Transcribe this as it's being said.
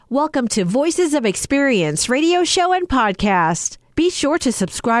Welcome to Voices of Experience radio show and podcast. Be sure to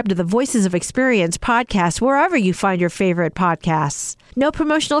subscribe to the Voices of Experience podcast wherever you find your favorite podcasts. No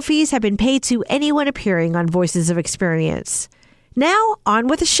promotional fees have been paid to anyone appearing on Voices of Experience. Now, on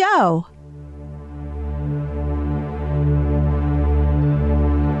with the show.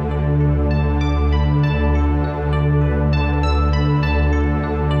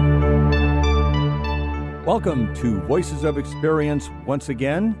 Welcome to Voices of Experience once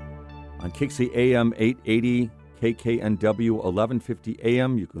again on Kixie AM 880, KKNW 1150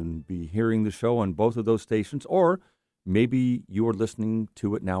 AM. You can be hearing the show on both of those stations, or maybe you are listening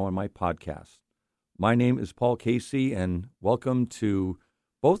to it now on my podcast. My name is Paul Casey, and welcome to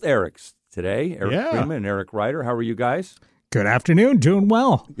both Erics today, Eric Freeman and Eric Ryder. How are you guys? Good afternoon. Doing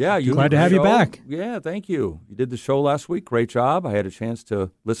well. Yeah, glad to have you back. Yeah, thank you. You did the show last week. Great job. I had a chance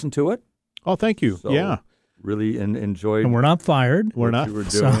to listen to it. Oh, thank you. So, really enjoyed. And we're not fired. We're not. You were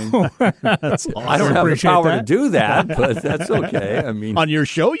doing. So, that's awesome. I don't have the power to do that, but that's okay. I mean, on your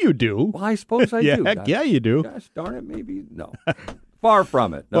show you do. Well, I suppose I do. Heck yeah, you do. Gosh darn it, maybe no. Far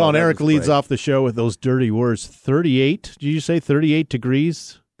from it. No, well, and Eric leads off the show with those dirty words. 38. Did you say 38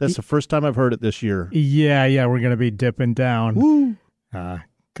 degrees? That's the first time I've heard it this year. Yeah. We're going to be dipping down. Woo.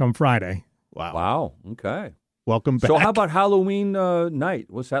 Come Friday. Wow. Okay. Welcome back. So, how about Halloween night?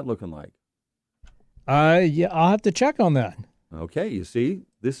 What's that looking like? Yeah, I'll have to check on that. Okay, you see,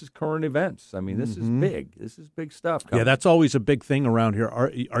 this is current events. I mean, this is big. This is big stuff. Yeah, that's always a big thing around here.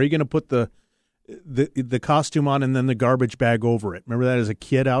 Are you going to put the costume on and then the garbage bag over it? Remember that as a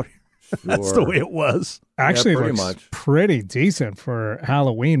kid out here? Sure. That's the way it was. Actually, pretty looks much. Pretty decent for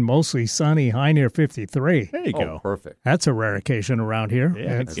Halloween. Mostly sunny, high near 53. There you go. Perfect. That's a rare occasion around here.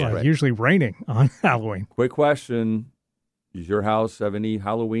 Yeah, It's right. usually raining on Halloween. Quick question: does your house have any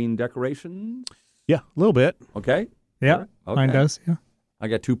Halloween decorations? Yeah, a little bit. Okay. Yeah, Okay. mine does. Yeah. I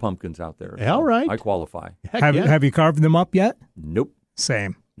got 2 pumpkins out there. Yeah, all right. I qualify. Heck yeah. Have you carved them up yet? Nope.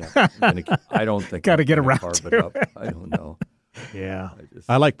 Same. No, I don't think. Gotta I'm get gonna around carve to it up. I don't know. Yeah.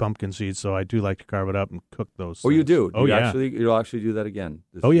 I like pumpkin seeds, so I do like to carve it up and cook those. Oh, you things. do? Oh, yeah. You'll actually do that again.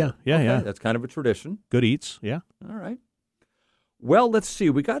 Oh, yeah. year. Okay, Yeah. That's kind of a tradition. Good eats. Yeah. All right. Well, let's see.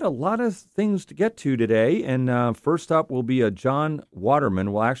 We got a lot of things to get to today, and first up will be John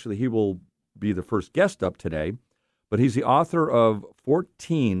Waterman. Well, actually, he will be the first guest up today, but he's the author of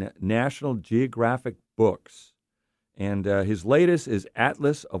 14 National Geographic books, and his latest is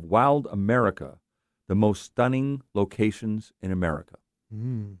Atlas of Wild America, the most stunning locations in America.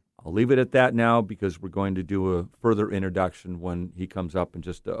 I'll leave it at that now because we're going to do a further introduction when he comes up in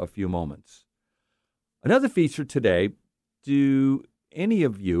just a few moments. Another feature today, do any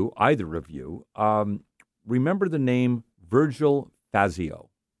of you, either of you, remember the name Virgil Fassio?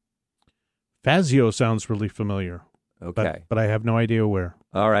 Fassio sounds really familiar. Okay. But I have no idea where.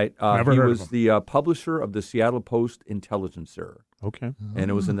 All right. Never he heard of was him. the publisher of the Seattle Post-Intelligencer, Okay.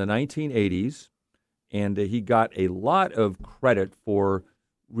 and it was in the 1980s, and he got a lot of credit for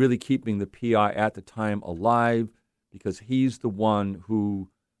really keeping the PI at the time alive because he's the one who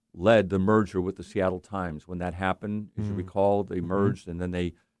led the merger with the Seattle Times. When that happened, as you recall, they merged, and then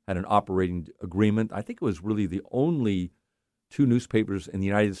they had an operating agreement. I think it was really the only 2 newspapers in the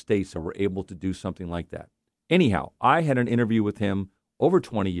United States that were able to do something like that. Anyhow, I had an interview with him over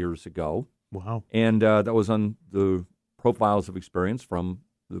 20 years ago, Wow. and that was on the Profiles of Experience from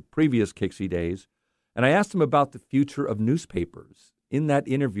the previous Kixie days. And I asked him about the future of newspapers in that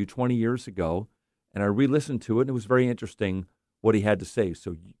interview 20 years ago, and I re-listened to it, and it was very interesting what he had to say.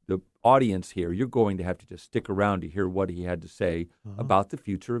 So the audience here, you're going to have to just stick around to hear what he had to say about the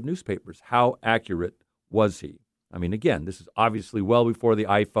future of newspapers. How accurate was he? I mean, again, this is obviously well before the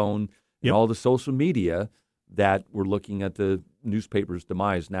iPhone and all the social media that we're looking at the newspaper's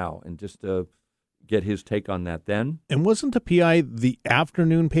demise now, and just to get his take on that then. And wasn't the PI the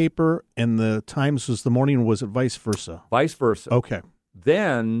afternoon paper and the Times was the morning, or was it vice versa? Vice versa. Okay.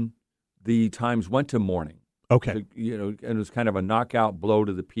 Then the Times went to morning. Okay. And it was kind of a knockout blow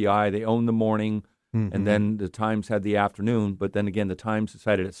to the PI. They owned the morning, and then the Times had the afternoon. But then again, the Times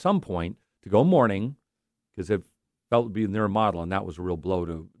decided at some point to go morning because it felt to be their model, and that was a real blow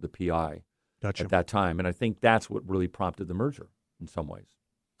to the PI Gotcha. at that time. And I think that's what really prompted the merger in some ways.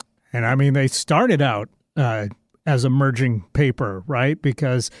 And I mean, they started out as a merging paper, right?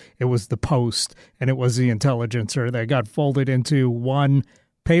 Because it was the Post and it was the Intelligencer that got folded into one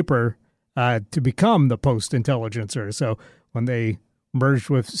paper to become the Post-Intelligencer. So when they merged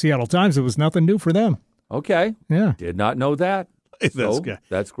with Seattle Times, it was nothing new for them. Okay. Yeah. Did not know that. That's So, good.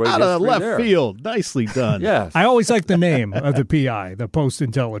 that's great. Out of history left there. field. Nicely done. Yes. I always like the name of the PI, the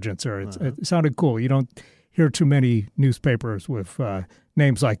Post-Intelligencer. It sounded cool. You don't hear too many newspapers with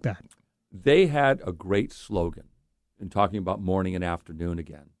names like that. They had a great slogan in talking about morning and afternoon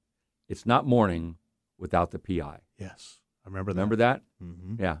again. It's not morning without the PI. Yes, I remember that. Remember that?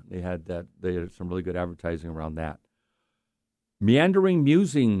 Mm-hmm. Yeah, they had that. They had some really good advertising around that. Meandering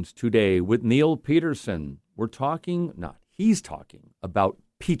Musings today with Neil Peterson. He's talking about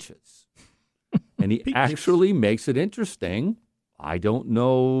peaches. And he actually makes it interesting. I don't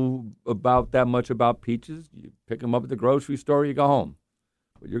know about that much about peaches. You pick them up at the grocery store, you go home.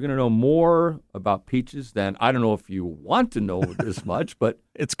 But you're going to know more about peaches than, I don't know if you want to know this much, but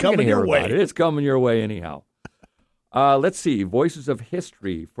it's coming your way. It's coming your way anyhow. Let's see. Voices of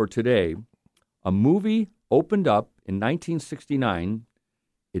History for today. A movie opened up in 1969.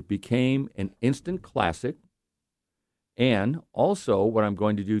 It became an instant classic. And also, what I'm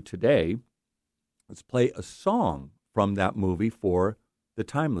going to do today is play a song from that movie for the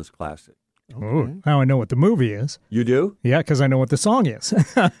Timeless Classic. Oh, now I know what the movie is. You do? Yeah, because I know what the song is.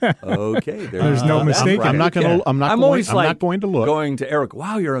 Okay, there's no mistake. I'm not going to look. Going to Eric.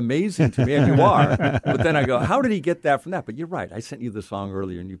 Wow, you're amazing to me, and you are. But then I go, how did he get that from that? But you're right. I sent you the song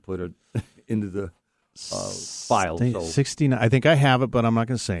earlier, and you put it into the file. So. 69. I think I have it, but I'm not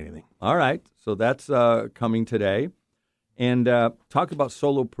going to say anything. All right, so that's coming today, and talk about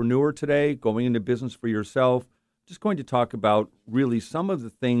solopreneur today, going into business for yourself. Just going to talk about really some of the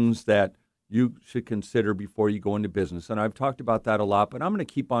things that you should consider before you go into business. And I've talked about that a lot, but I'm going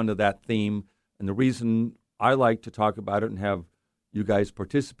to keep on to that theme. And the reason I like to talk about it and have you guys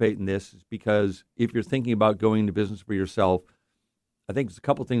participate in this is because if you're thinking about going into business for yourself, I think there's a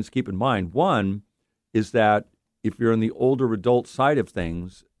couple things to keep in mind. One is that if you're in the older adult side of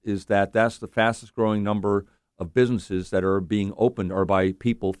things, is that that's the fastest growing number of businesses that are being opened are by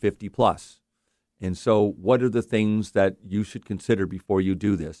people 50 plus. And so what are the things that you should consider before you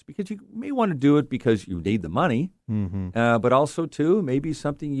do this? Because you may want to do it because you need the money, but also, too, maybe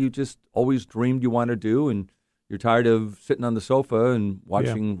something you just always dreamed you want to do, and you're tired of sitting on the sofa and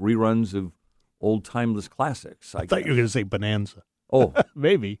watching reruns of old timeless classics. I thought you were going to say Bonanza. Oh,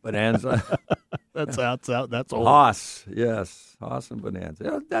 maybe. Bonanza. That's old. Hoss, yes. Hoss and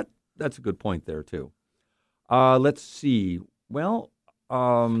Bonanza. Yeah, that's a good point there, too. Let's see. Well,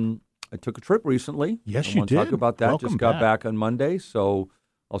 I took a trip recently. Yes, I you want did. to talk about that. Welcome Just got back on Monday, so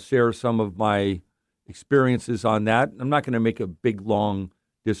I'll share some of my experiences on that. I'm not going to make a big, long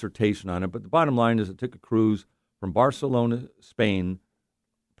dissertation on it, but the bottom line is I took a cruise from Barcelona, Spain,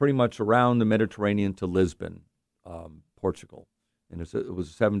 pretty much around the Mediterranean to Lisbon, Portugal, and it was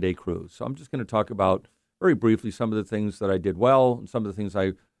a 7-day cruise. So I'm just going to talk about, very briefly, some of the things that I did well and some of the things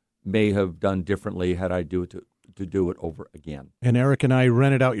I may have done differently had I to do it over again. And Eric and I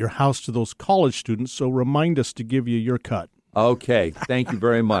rented out your house to those college students, so remind us to give you your cut. Okay, thank you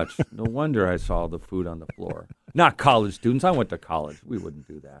very much. No wonder I saw the food on the floor. Not college students. I went to college. We wouldn't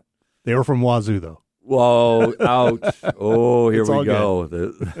do that. They were from Wazoo, though. Whoa, ouch. Oh, here we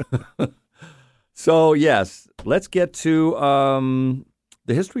go. So, yes, let's get to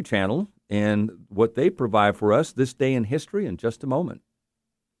the History Channel and what they provide for us this day in history in just a moment.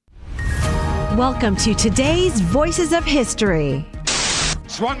 Welcome to today's Voices of History.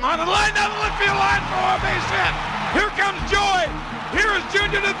 Swung on the line, down the left field line for a base hit. Here comes Joy. Here is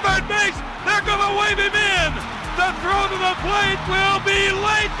Junior to third base. They're going to wave him in. The throw to the plate will be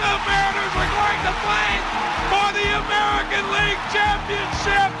late. The Mariners are going to play for the American League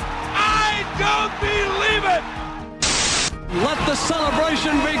Championship. I don't believe it. Let the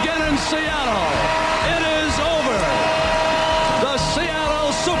celebration begin in Seattle. It is over. The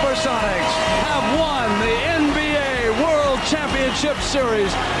Seattle Supersonics have won the NBA World Championship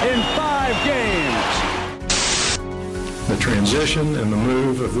Series in 5 games. The transition and the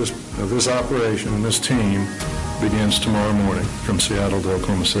move of this operation and this team begins tomorrow morning from Seattle to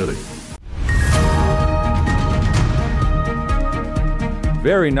Oklahoma City.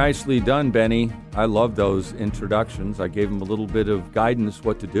 Very nicely done, Benny. I love those introductions. I gave him a little bit of guidance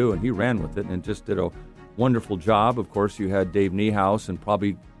what to do, and he ran with it and just did a wonderful job. Of course, you had Dave Niehaus and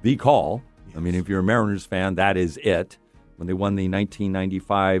probably the call. Yes. I mean, if you're a Mariners fan, that is it. When they won the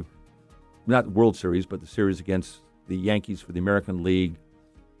 1995, not World Series, but the series against the Yankees for the American League.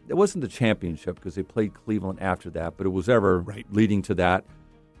 It wasn't the championship because they played Cleveland after that, but it was ever leading to that.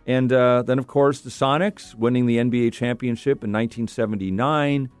 And then, of course, the Sonics winning the NBA championship in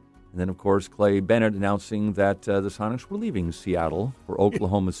 1979. And then, of course, Clay Bennett announcing that the Sonics were leaving Seattle for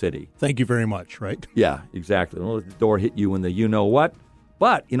Oklahoma City. Thank you very much, right? Yeah, exactly. Don't let the door hit you in the you-know-what.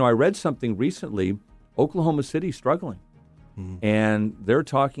 But, I read something recently, Oklahoma City struggling. Mm-hmm. And they're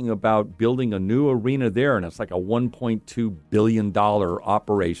talking about building a new arena there, and it's like a $1.2 billion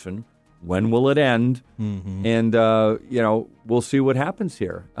operation. When will it end? Mm-hmm. And, we'll see what happens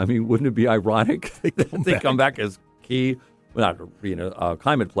here. I mean, wouldn't it be ironic that they come back as key? Well,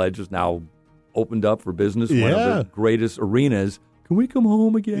 Climate Pledge is now opened up for business, one of the greatest arenas. Can we come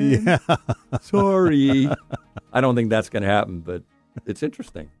home again? Yeah. Sorry. I don't think that's going to happen, but it's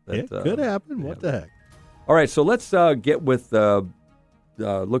interesting. It could happen. What the heck? All right, so let's get with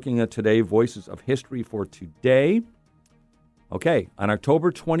looking at today, Voices of History for today. Okay, on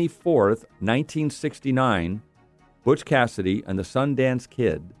October 24th, 1969, Butch Cassidy and the Sundance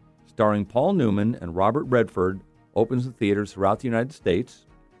Kid, starring Paul Newman and Robert Redford, opens the theaters throughout the United States.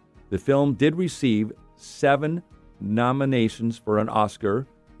 The film did receive 7 nominations for an Oscar,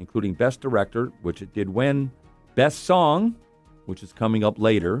 including Best Director, which it did win, Best Song, which is coming up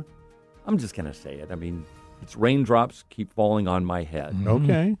later. I'm just going to say it. I mean, it's Raindrops Keep Falling on My Head.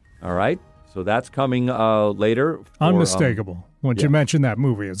 Okay. All right. So that's coming later. Unmistakable. Once you mention that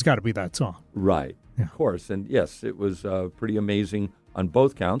movie, it's got to be that song. Right. Yeah. Of course. And yes, it was pretty amazing on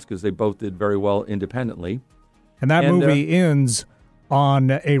both counts because they both did very well independently. And that movie ends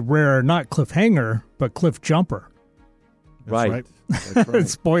on a rare, not cliffhanger, but cliff jumper. Right. That's right.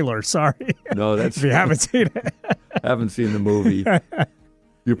 Spoiler, sorry. No, that's if you haven't seen it. Haven't seen the movie.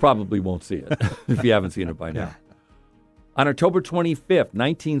 You probably won't see it if you haven't seen it by now. Yeah. On October 25th,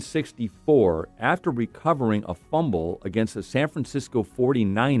 1964, after recovering a fumble against the San Francisco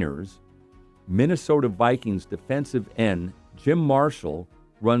 49ers, Minnesota Vikings defensive end Jim Marshall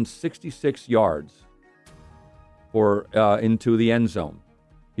runs 66 yards into the end zone.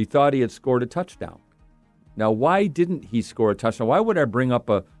 He thought he had scored a touchdown. Now, why didn't he score a touchdown? Why would I bring up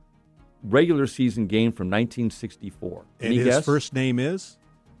a regular season game from 1964? And his first name is?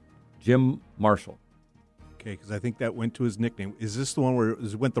 Jim Marshall. Okay, because I think that went to his nickname. Is this the one where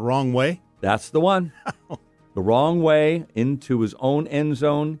it went the wrong way? That's the one. The wrong way into his own end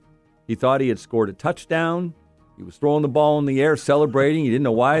zone. He thought he had scored a touchdown. He was throwing the ball in the air, celebrating. He didn't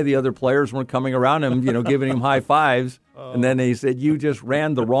know why the other players weren't coming around him, giving him high fives. And then they said, you just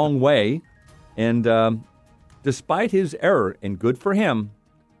ran the wrong way. And despite his error, and good for him,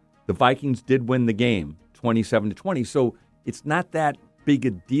 the Vikings did win the game, 27-20. So it's not that big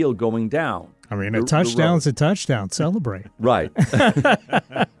a deal going down. I mean, a touchdown's a touchdown. Celebrate. Right.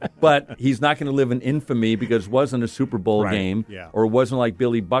 But he's not going to live in infamy because it wasn't a Super Bowl game, or it wasn't like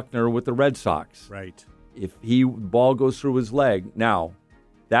Billy Buckner with the Red Sox. Right. If the ball goes through his leg. Now,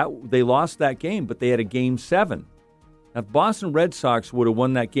 they lost that game, but they had a Game 7. Now, if Boston Red Sox would have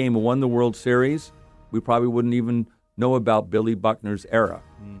won that game and won the World Series, we probably wouldn't even know about Billy Buckner's era.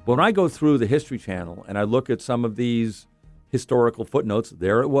 But when I go through the History Channel and I look at some of these historical footnotes,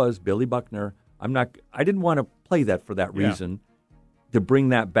 there it was, Billy Buckner. I didn't want to play that for that reason, to bring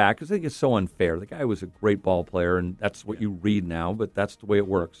that back, because I think it's so unfair. The guy was a great ball player, and that's what you read now, but that's the way it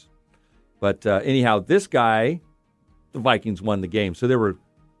works. But anyhow, this guy, the Vikings won the game, so they were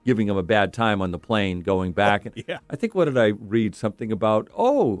giving him a bad time on the plane going back. I think, what did I read? Something about,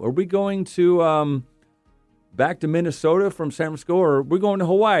 are we going to back to Minnesota from San Francisco, or are we going to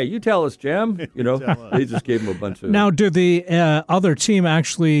Hawaii? You tell us, Jim. They just gave him a bunch of... Now, did the other team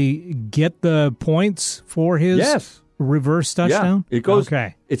actually get the points for his reverse touchdown? Yeah, it goes.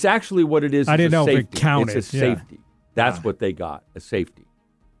 Okay. It's actually what it is. I didn't know if it counted. It's a safety. That's what they got, a safety.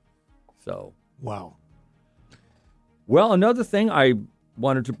 So. Wow. Well, another thing I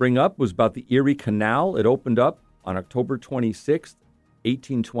wanted to bring up was about the Erie Canal. It opened up on October 26th,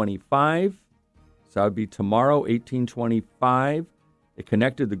 1825. So that would be tomorrow, 1825. It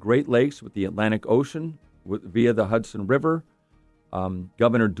connected the Great Lakes with the Atlantic Ocean via the Hudson River.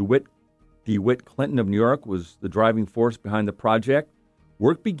 Governor DeWitt Clinton of New York was the driving force behind the project.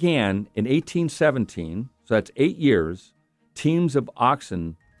 Work began in 1817, so that's 8 years. Teams of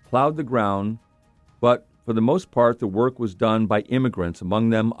oxen plowed the ground, but for the most part, the work was done by immigrants, among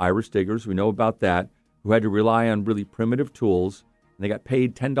them Irish diggers, we know about that, who had to rely on really primitive tools, and they got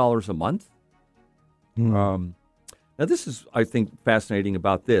paid $10 a month. Now, this is, I think, fascinating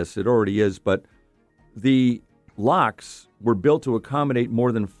about this. It already is, but the locks were built to accommodate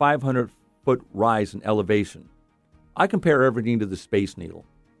more than 500-foot rise in elevation. I compare everything to the Space Needle.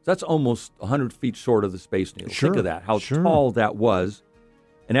 That's almost 100 feet short of the Space Needle. Sure. Think of that, how tall that was.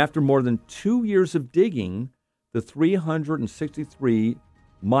 And after more than 2 years of digging, the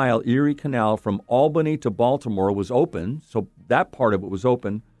 363-mile Erie Canal from Albany to Baltimore was open, so that part of it was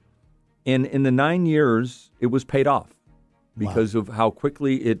open. And in the 9 years, it was paid off because of how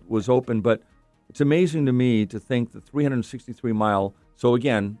quickly it was open. But it's amazing to me to think the 363-mile. So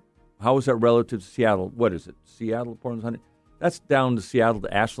again, how is that relative to Seattle? What is it? Seattle, Portland, that's down to Seattle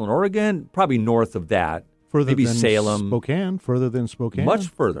to Ashland, Oregon, probably north of that, Further maybe than Salem. Spokane, further than Spokane. Much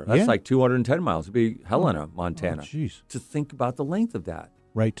further. That's Yeah. like 210 miles. It'd be Helena, Montana. Jeez. To think about the length of that.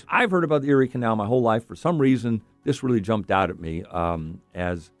 Right. I've heard about the Erie Canal my whole life. For some reason, this really jumped out at me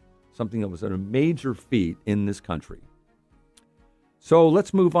as something that was a major feat in this country. So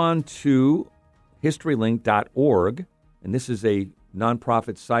let's move on to historylink.org. And this is a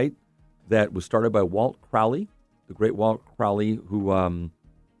nonprofit site that was started by Walt Crowley, the great Walt Crowley, who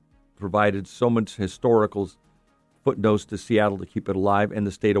provided so much historical footnotes to Seattle to keep it alive and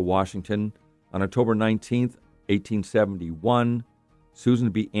the state of Washington. On October 19th, 1871, Susan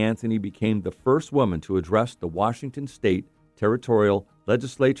B. Anthony became the first woman to address the Washington State Territorial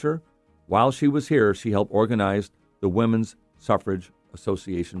Legislature. While she was here, she helped organize the Women's Suffrage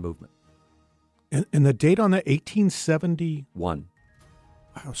Association movement. And the date on that, 1871.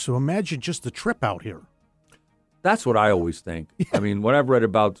 Wow, so imagine just the trip out here. That's what I always think. Yeah. I mean, when I've read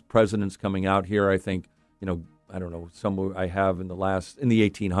about presidents coming out here, I think, I don't know, some I have in the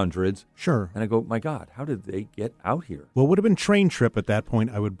 1800s. Sure. And I go, my God, how did they get out here? Well, it would have been train trip at that point,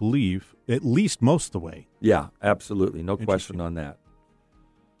 I would believe, at least most of the way. Yeah, absolutely. No question on that.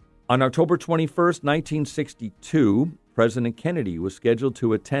 On October 21st, 1962, President Kennedy was scheduled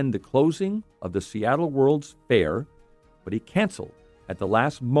to attend the closing of the Seattle World's Fair, but he canceled at the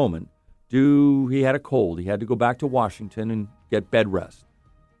last moment he had a cold. He had to go back to Washington and get bed rest.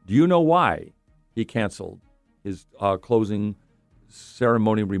 Do you know why he canceled his closing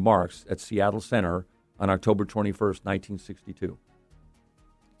ceremony remarks at Seattle Center on October 21st, 1962?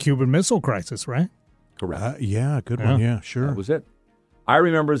 Cuban Missile Crisis, right? Correct. Yeah, good one. Yeah, sure. That was it. I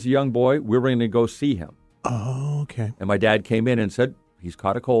remember as a young boy, we were going to go see him. Oh, okay. And my dad came in and said, he's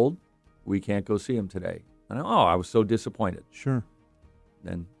caught a cold. We can't go see him today. And I was so disappointed. Sure.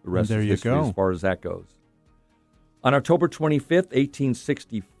 And the rest is history as far as that goes. On October 25th,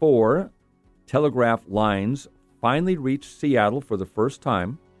 1864, telegraph lines finally reached Seattle for the first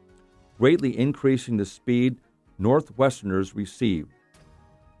time, greatly increasing the speed Northwesterners received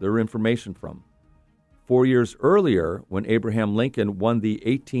their information from. 4 years earlier, when Abraham Lincoln won the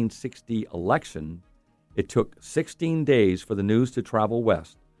 1860 election, it took 16 days for the news to travel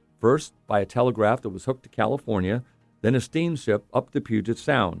west, first by a telegraph that was hooked to California, then a steamship up the Puget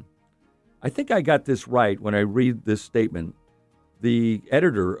Sound. I think I got this right when I read this statement. The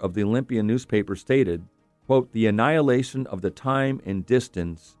editor of the Olympian newspaper stated, quote, "The annihilation of the time and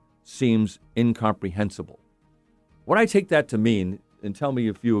distance seems incomprehensible." What I take that to mean, and tell me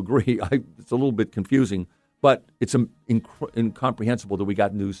if you agree, it's a little bit confusing, but it's incomprehensible that we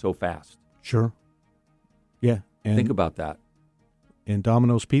got news so fast. Sure. Yeah. And, think about that. And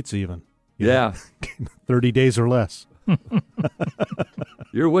Domino's Pizza even. Yeah. 30 days or less.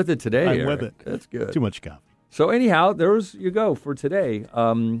 You're with it today, I'm Eric. with it. That's good. Too much coffee. So anyhow, there's you go for today.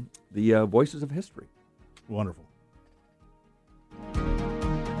 The Voices of History. Wonderful.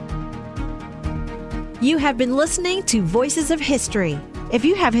 You have been listening to Voices of History. If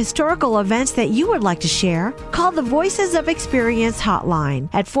you have historical events that you would like to share, call the Voices of Experience hotline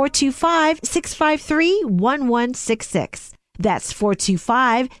at 425-653-1166. That's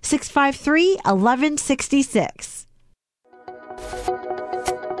 425-653-1166.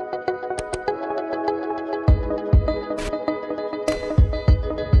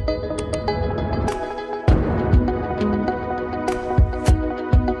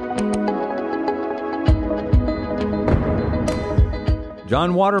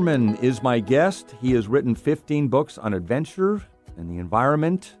 John Waterman is my guest. He has written 15 books on adventure and the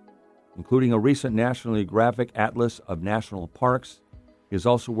environment, including a recent National Geographic Atlas of National Parks. He has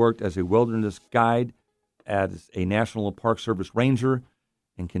also worked as a wilderness guide, as a National Park Service ranger,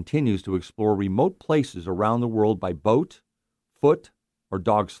 and continues to explore remote places around the world by boat, foot, or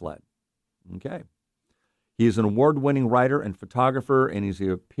dog sled. Okay. He is an award-winning writer and photographer, and he's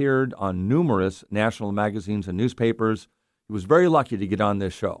appeared on numerous national magazines and newspapers. He was very lucky to get on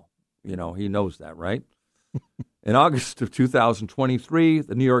this show. You know, he knows that, right? In August of 2023,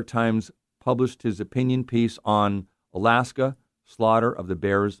 the New York Times published his opinion piece on Alaska, Slaughter of the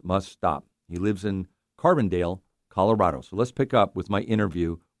Bears Must Stop. He lives in Carbondale, Colorado. So let's pick up with my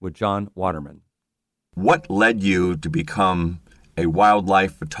interview with John Waterman. What led you to become a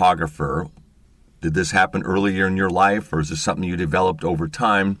wildlife photographer? Did this happen earlier in your life, or is this something you developed over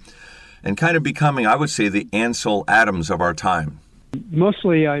time? And kind of becoming, I would say, the Ansel Adams of our time.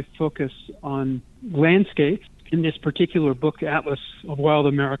 Mostly I focus on landscapes. In this particular book, Atlas of Wild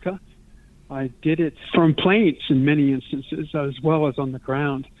America, I did it from planes in many instances, as well as on the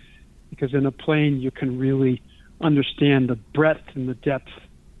ground, because in a plane you can really understand the breadth and the depth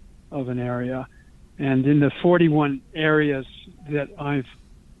of an area. And in the 41 areas that I've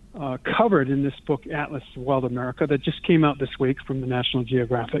covered in this book, Atlas of Wild America, that just came out this week from the National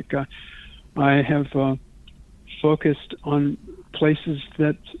Geographic. I have focused on places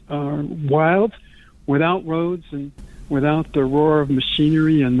that are wild, without roads and without the roar of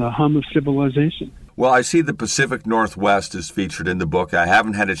machinery and the hum of civilization. Well, I see the Pacific Northwest is featured in the book. I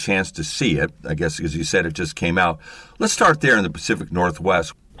haven't had a chance to see it, I guess, because you said it just came out. Let's start there in the Pacific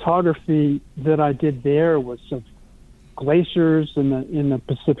Northwest. Photography that I did there was of glaciers in the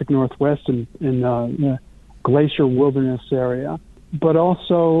Pacific Northwest and in the glacier wilderness area, but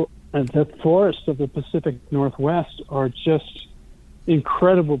also the forests of the Pacific Northwest are just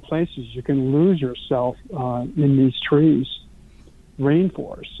incredible places. You can lose yourself in these trees,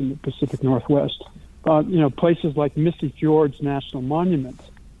 rainforests in the Pacific Northwest. Places like Misty Fjords National Monument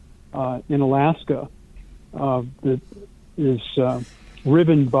in Alaska that is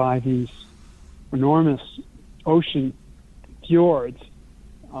ribboned by these enormous ocean fjords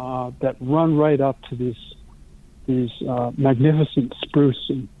that run right up to these magnificent spruce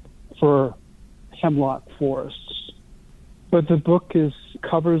and fir hemlock forests. But the book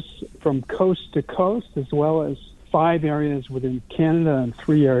covers from coast to coast, as well as 5 areas within Canada and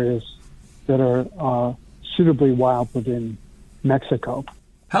 3 areas that are suitably wild within Mexico.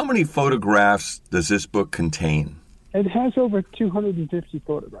 How many photographs does this book contain? It has over 250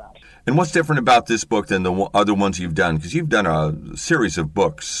 photographs. And what's different about this book than the other ones you've done? Because you've done a series of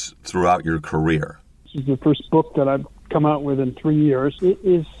books throughout your career. This is the first book that I've come out with in 3 years. It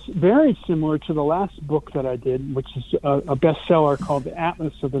is very similar to the last book that I did, which is a bestseller called The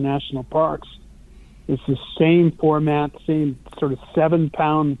Atlas of the National Parks. It's the same format, same sort of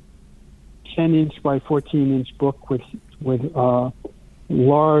 7-pound, 10-inch by 14-inch book with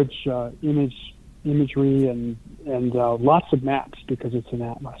large imagery and lots of maps because it's an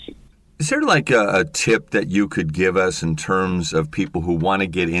atlas. Is there like a tip that you could give us in terms of people who want to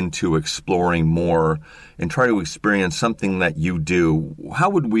get into exploring more and try to experience something that you do?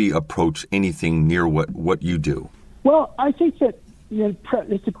 How would we approach anything near what you do? Well, I think that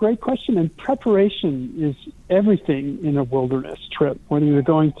it's a great question, and preparation is everything in a wilderness trip. Whether you're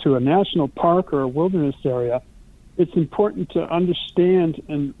going to a national park or a wilderness area, it's important to understand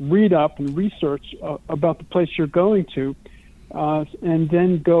and read up and research about the place you're going to, and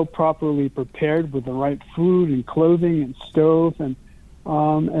then go properly prepared with the right food and clothing and stove, and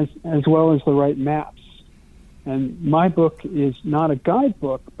as well as the right maps. And my book is not a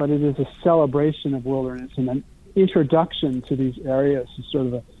guidebook, but it is a celebration of wilderness and an introduction to these areas, sort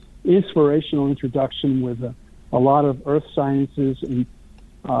of an inspirational introduction with a lot of earth sciences and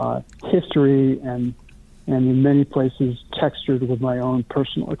history, and in many places textured with my own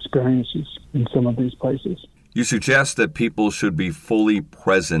personal experiences in some of these places. You suggest that people should be fully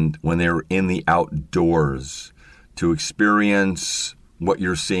present when they're in the outdoors to experience what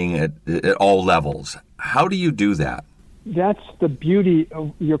you're seeing at all levels. How do you do that? That's the beauty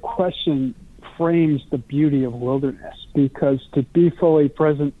of your question. Frames the beauty of wilderness, because to be fully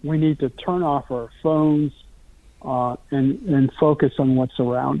present, we need to turn off our phones and focus on what's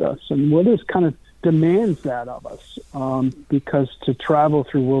around us. And wilderness kind of demands that of us, because to travel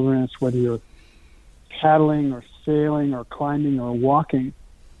through wilderness, whether you're paddling or sailing or climbing or walking,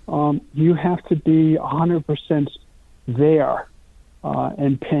 you have to be 100% there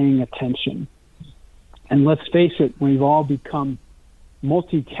and paying attention. And let's face it, we've all become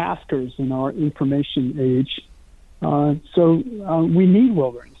multitaskers in our information age. So we need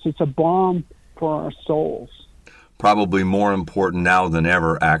wilderness. It's a balm for our souls. Probably more important now than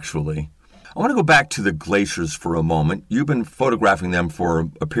ever, actually. I want to go back to the glaciers for a moment. You've been photographing them for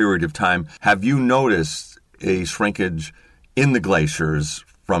a period of time. Have you noticed a shrinkage in the glaciers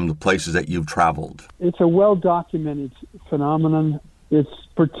from the places that you've traveled? It's a well-documented phenomenon. It's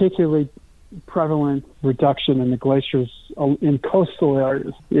particularly prevalent reduction in the glaciers in coastal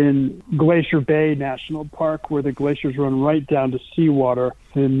areas. In Glacier Bay National Park, where the glaciers run right down to seawater,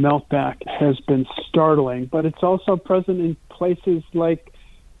 the meltback has been startling. But it's also present in places like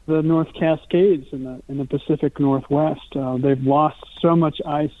the North Cascades in the Pacific Northwest. They've lost so much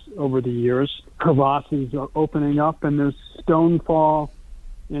ice over the years. Crevasses are opening up, and there's stonefall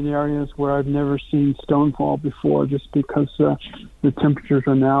in areas where I've never seen stonefall before, just because the temperatures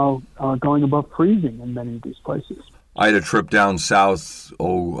are now going above freezing in many of these places. I had a trip down south,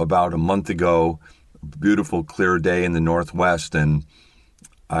 about a month ago, beautiful clear day in the Northwest, and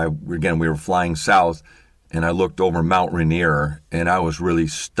we were flying south, and I looked over Mount Rainier, and I was really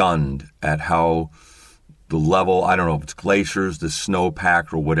stunned at how the level, I don't know if it's glaciers, the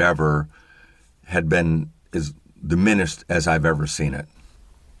snowpack, or whatever, had been as diminished as I've ever seen it.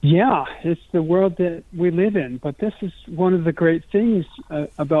 Yeah, it's the world that we live in. But this is one of the great things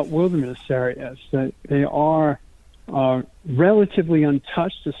about wilderness areas, that they are relatively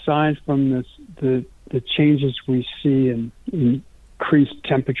untouched aside from the changes we see in increased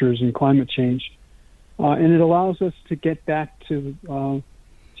temperatures and climate change. And it allows us to get back to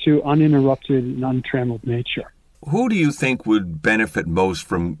uninterrupted and untrammeled nature. Who do you think would benefit most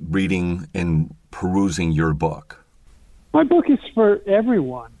from reading and perusing your book? My book is for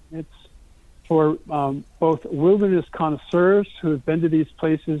everyone. It's for both wilderness connoisseurs who have been to these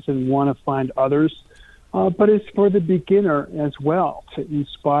places and want to find others, but it's for the beginner as well, to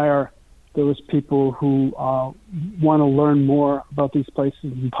inspire those people who want to learn more about these places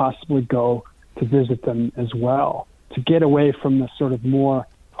and possibly go to visit them as well, to get away from the sort of more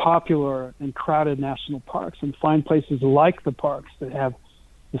popular and crowded national parks and find places like the parks that have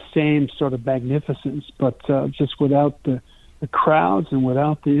the same sort of magnificence, but just without the crowds and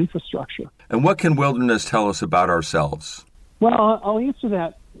without the infrastructure. And what can wilderness tell us about ourselves? Well, I'll answer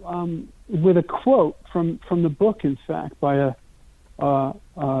that with a quote from the book, in fact, by a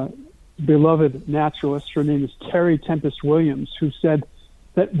beloved naturalist. Her name is Terry Tempest Williams, who said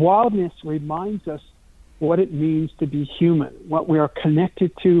that wildness reminds us what it means to be human, what we are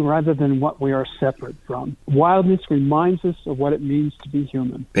connected to rather than what we are separate from. Wildness reminds us of what it means to be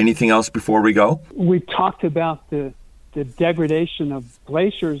human. Anything else before we go? We talked about the degradation of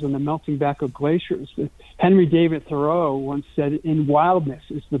glaciers and the melting back of glaciers. Henry David Thoreau once said, "In wildness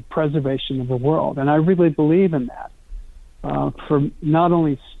is the preservation of the world." And I really believe in that, for not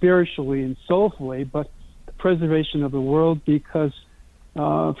only spiritually and soulfully, but the preservation of the world because,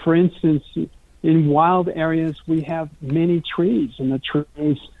 for instance, in wild areas, we have many trees, and the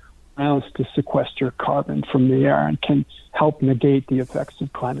trees allow us to sequester carbon from the air and can help negate the effects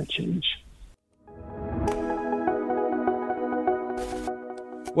of climate change.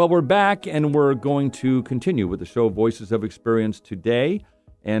 Well, we're back, and we're going to continue with the show Voices of Experience today,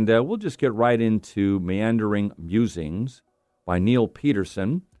 and we'll just get right into Meandering Musings by Neil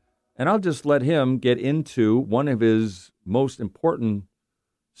Peterson, and I'll just let him get into one of his most important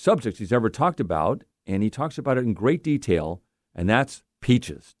subjects he's ever talked about, and he talks about it in great detail, and that's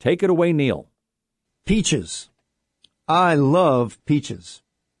peaches. Take it away, Neil. Peaches. I love peaches.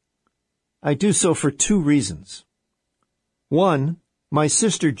 I do so for two reasons. One, my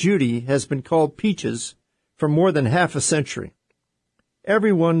sister Judy has been called Peaches for more than half a century.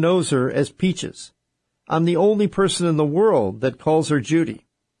 Everyone knows her as Peaches. I'm the only person in the world that calls her Judy.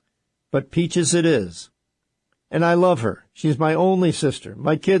 But Peaches it is. And I love her. She's my only sister,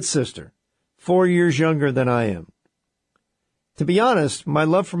 my kid's sister, 4 years younger than I am. To be honest, my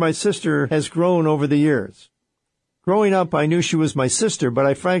love for my sister has grown over the years. Growing up, I knew she was my sister, but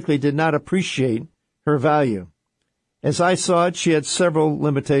I frankly did not appreciate her value. As I saw it, she had several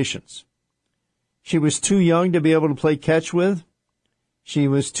limitations. She was too young to be able to play catch with. She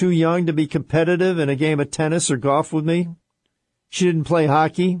was too young to be competitive in a game of tennis or golf with me. She didn't play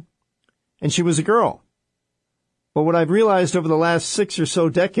hockey. And she was a girl. But what I've realized over the last 6 or so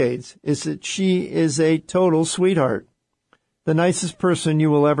decades is that she is a total sweetheart, the nicest person you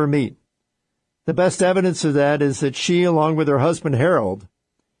will ever meet. The best evidence of that is that she, along with her husband Harold,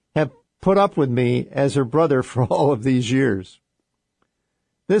 have put up with me as her brother for all of these years.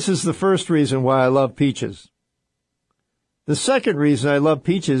 This is the first reason why I love peaches. The second reason I love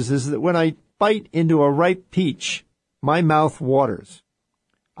peaches is that when I bite into a ripe peach, my mouth waters.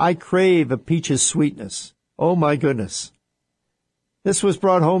 I crave a peach's sweetness. Oh, my goodness. This was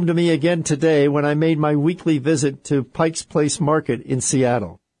brought home to me again today when I made my weekly visit to Pike's Place Market in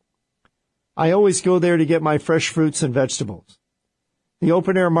Seattle. I always go there to get my fresh fruits and vegetables. The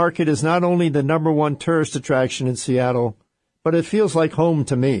open-air market is not only the number one tourist attraction in Seattle, but it feels like home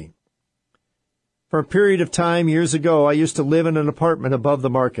to me. For a period of time years ago, I used to live in an apartment above the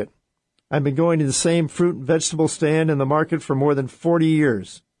market. I've been going to the same fruit and vegetable stand in the market for more than 40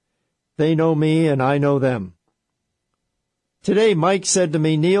 years. They know me and I know them. Today, Mike said to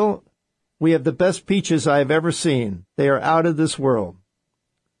me, "Neil, we have the best peaches I have ever seen. They are out of this world."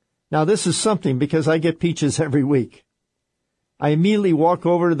 Now, this is something because I get peaches every week. I immediately walk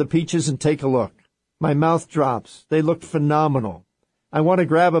over to the peaches and take a look. My mouth drops. They look phenomenal. I want to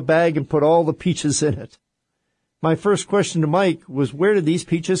grab a bag and put all the peaches in it. My first question to Mike was, where did these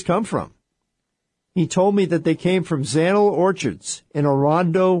peaches come from? He told me that they came from Zanel Orchards in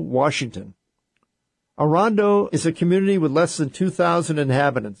Orondo, Washington. Orondo is a community with less than 2,000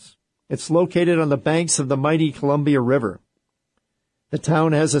 inhabitants. It's located on the banks of the mighty Columbia River. The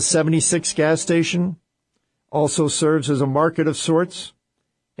town has a 76 gas station, also serves as a market of sorts.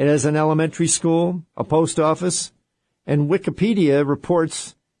 It has an elementary school, a post office, and Wikipedia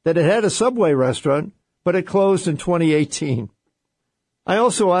reports that it had a Subway restaurant, but it closed in 2018. I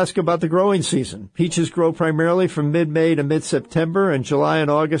also ask about the growing season. Peaches grow primarily from mid-May to mid-September, and July and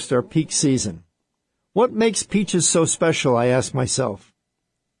August are peak season. What makes peaches so special, I ask myself.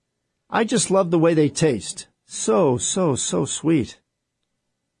 I just love the way they taste. So sweet.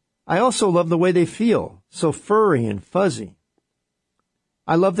 I also love the way they feel, so furry and fuzzy.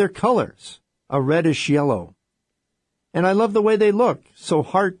 I love their colors, a reddish yellow. And I love the way they look, so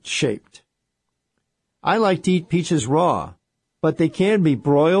heart-shaped. I like to eat peaches raw, but they can be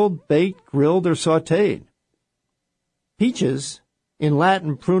broiled, baked, grilled, or sautéed. Peaches, in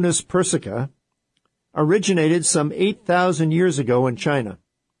Latin Prunus persica, originated some 8,000 years ago in China.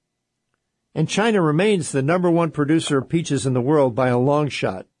 And China remains the number one producer of peaches in the world by a long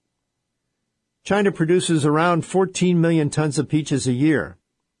shot. China produces around 14 million tons of peaches a year.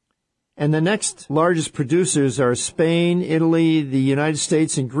 And the next largest producers are Spain, Italy, the United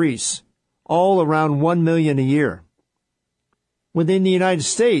States, and Greece, all around 1 million a year. Within the United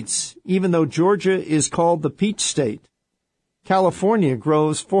States, even though Georgia is called the peach state, California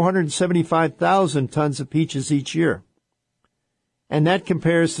grows 475,000 tons of peaches each year. And that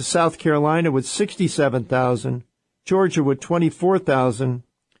compares to South Carolina with 67,000, Georgia with 24,000,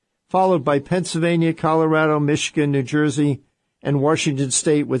 followed by Pennsylvania, Colorado, Michigan, New Jersey, and Washington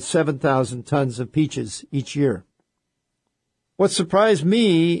State with 7,000 tons of peaches each year. What surprised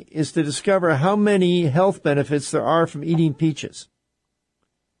me is to discover how many health benefits there are from eating peaches.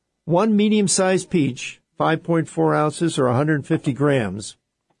 One medium-sized peach, 5.4 ounces or 150 grams,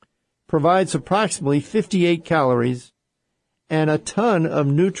 provides approximately 58 calories and a ton of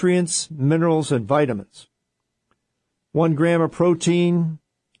nutrients, minerals, and vitamins. 1 gram of protein,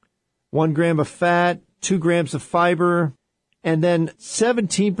 1 gram of fat, 2 grams of fiber, and then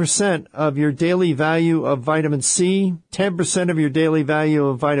 17% of your daily value of vitamin C, 10% of your daily value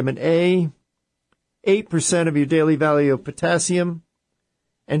of vitamin A, 8% of your daily value of potassium,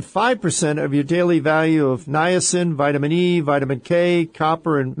 and 5% of your daily value of niacin, vitamin E, vitamin K,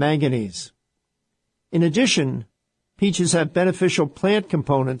 copper, and manganese. In addition, peaches have beneficial plant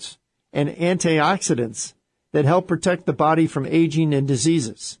components and antioxidants that help protect the body from aging and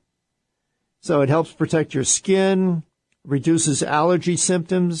diseases. So it helps protect your skin, reduces allergy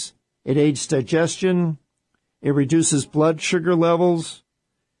symptoms, it aids digestion, it reduces blood sugar levels,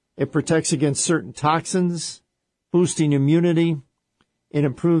 it protects against certain toxins, boosting immunity, it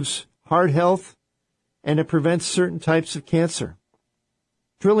improves heart health, and it prevents certain types of cancer.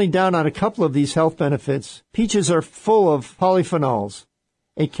 Drilling down on a couple of these health benefits, peaches are full of polyphenols,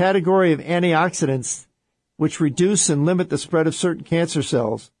 a category of antioxidants which reduce and limit the spread of certain cancer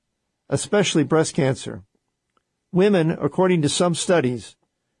cells, especially breast cancer. Women, according to some studies,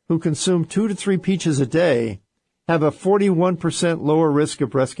 who consume 2 to 3 peaches a day have a 41% lower risk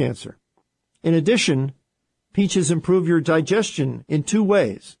of breast cancer. In addition, peaches improve your digestion in 2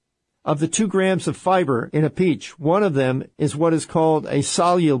 ways. Of the 2 grams of fiber in a peach, one of them is what is called a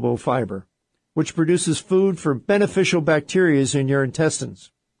soluble fiber, which produces food for beneficial bacteria in your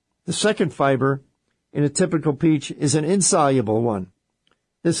intestines. The second fiber in a typical peach is an insoluble one.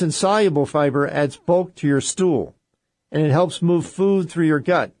 This insoluble fiber adds bulk to your stool, and it helps move food through your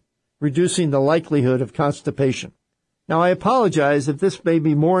gut, reducing the likelihood of constipation. Now, I apologize if this may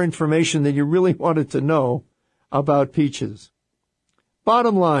be more information than you really wanted to know about peaches.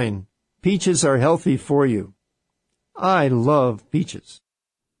 Bottom line, peaches are healthy for you. I love peaches.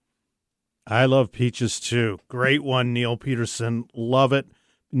 I love peaches, too. Great one, Neil Peterson. Love it.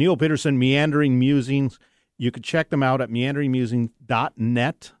 Neil Peterson, Meandering Musings. You can check them out at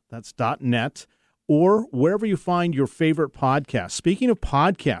meanderingmusings.net. That's .net. Or wherever you find your favorite podcast. Speaking of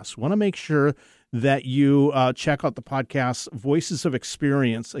podcasts, want to make sure that you check out the podcast Voices of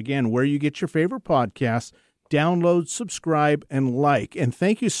Experience. Again, where you get your favorite podcasts. Download, subscribe, and like. And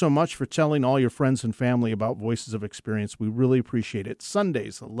thank you so much for telling all your friends and family about Voices of Experience. We really appreciate it.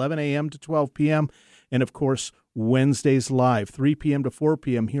 Sundays, 11 a.m. to 12 p.m. And, of course, Wednesdays live, 3 p.m. to 4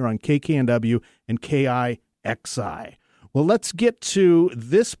 p.m. here on KKNW and KIXI. Well, let's get to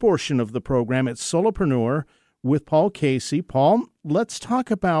this portion of the program. It's Solopreneur with Paul Casey. Paul, let's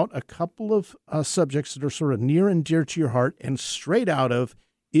talk about a couple of subjects that are sort of near and dear to your heart and straight out of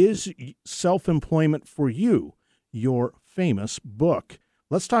Is Self-Employment for You, your famous book.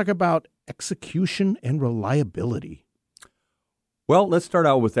 Let's talk about execution and reliability. Well, let's start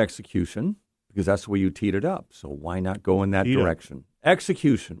out with execution because that's the way you teed it up. So why not go in that direction?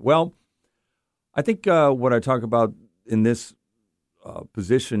 Execution. Well, I think what I talk about in this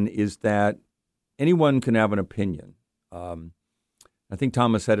position is that anyone can have an opinion. I think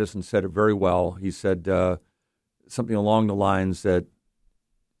Thomas Edison said it very well. He said something along the lines that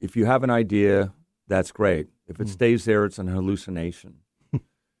if you have an idea, that's great. If it stays there, it's an hallucination.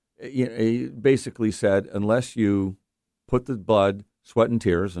 He basically said, unless you put the blood, sweat, and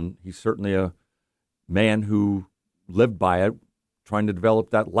tears, and he's certainly a man who lived by it, trying to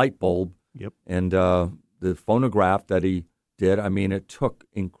develop that light bulb. Yep. And the phonograph that he did, I mean, it took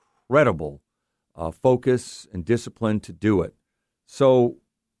incredible focus and discipline to do it. So,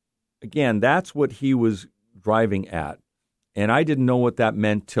 again, that's what he was driving at. And I didn't know what that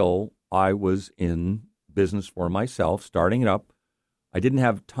meant till I was in business for myself, starting it up. I didn't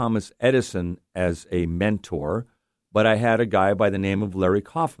have Thomas Edison as a mentor, but I had a guy by the name of Larry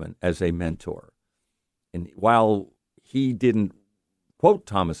Kaufman as a mentor. And while he didn't quote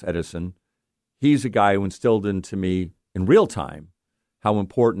Thomas Edison, he's a guy who instilled into me in real time how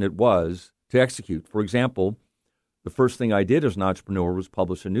important it was to execute. For example, the first thing I did as an entrepreneur was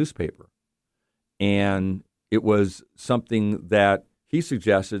publish a newspaper. And it was something that he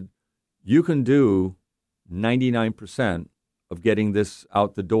suggested you can do 99% of getting this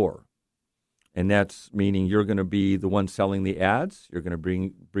out the door. And that's meaning you're going to be the one selling the ads. You're going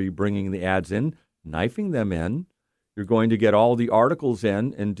to be bringing the ads in, knifing them in. You're going to get all the articles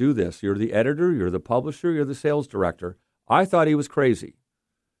in and do this. You're the editor, you're the publisher, you're the sales director. I thought he was crazy.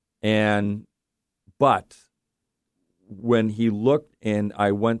 But when he looked and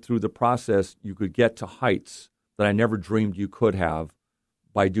I went through the process, you could get to heights that I never dreamed you could have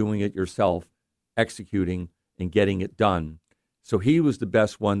by doing it yourself, executing and getting it done. So he was the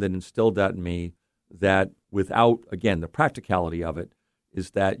best one that instilled that in me, that without, again, the practicality of it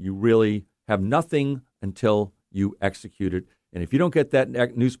is that you really have nothing until you execute it. And if you don't get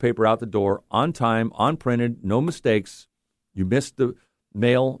that newspaper out the door on time, on printed, no mistakes, you missed the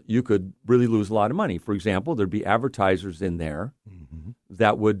mail, you could really lose a lot of money. For example, there'd be advertisers in there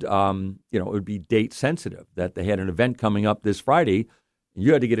that would, it would be date sensitive, that they had an event coming up this Friday.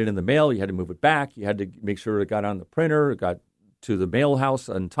 You had to get it in the mail. You had to move it back. You had to make sure it got on the printer, it got to the mail house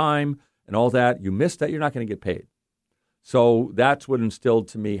on time and all that. You missed that, you're not going to get paid. So that's what instilled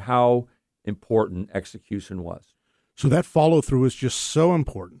to me how important execution was. So that follow-through is just so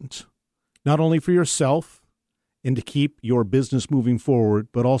important, not only for yourself and to keep your business moving forward,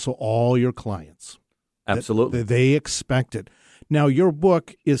 but also all your clients. Absolutely. They expect it. Now, your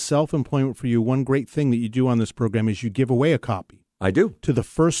book is Self-Employment for You. One great thing that you do on this program is you give away a copy. I do. To the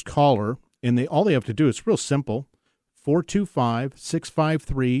first caller, and all they have to do, it's real simple,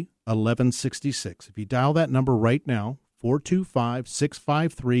 425-653-1166. If you dial that number right now,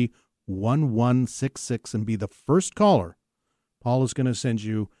 425-653-1166, and be the first caller, Paul is going to send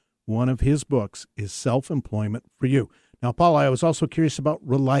you one of his books, is Self-Employment for You. Now, Paul, I was also curious about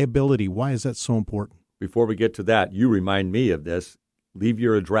reliability. Why is that so important? Before we get to that, you remind me of this. Leave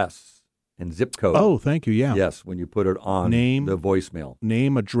your address and zip code. Oh, thank you, yeah. Yes, when you put it on the voicemail.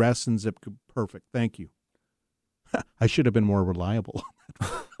 Name, address, and zip code. Perfect, thank you. I should have been more reliable.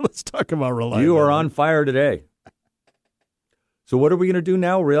 Let's talk about reliability. You are on fire today. So what are we going to do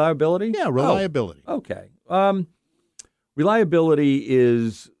now? Reliability? Yeah, reliability. Oh, okay. Reliability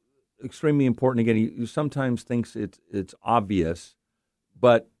is extremely important. Again, you sometimes think it's obvious,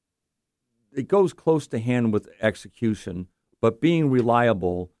 but it goes close to hand with execution. But being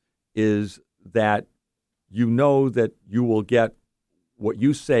reliable is that you know that you will get what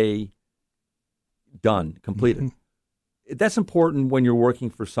you say done, completed. Mm-hmm. That's important when you're working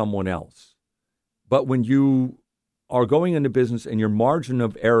for someone else. But when you are going into business and your margin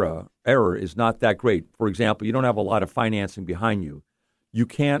of error is not that great, for example, you don't have a lot of financing behind you, you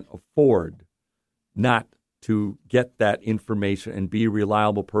can't afford not to get that information and be a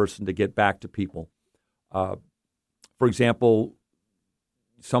reliable person to get back to people. For example,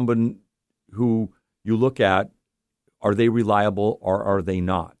 someone who you look at, are they reliable or are they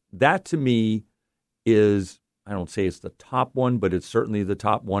not? That to me is, I don't say it's the top one, but it's certainly the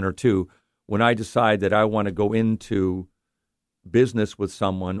top one or two when I decide that I want to go into business with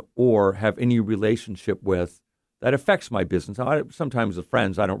someone or have any relationship with that affects my business. Sometimes with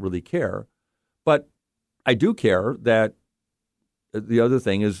friends, I don't really care, but I do care that the other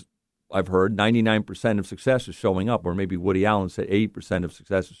thing is I've heard 99% of success is showing up, or maybe Woody Allen said 80% of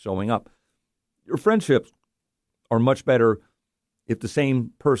success is showing up. Your friendships are much better if the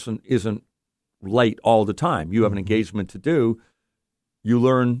same person isn't late all the time. You have an engagement to do. You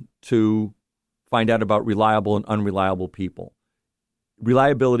learn to find out about reliable and unreliable people.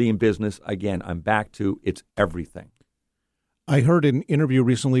 Reliability in business, again, I'm back to it's everything. I heard an interview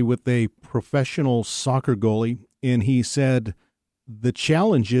recently with a professional soccer goalie, and he said the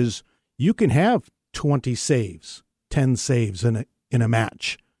challenge is you can have 20 saves, 10 saves in a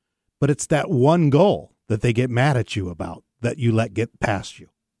match, but it's that one goal that they get mad at you about that you let get past you.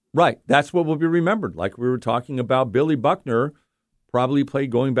 Right. That's what will be remembered. Like we were talking about, Billy Buckner probably played,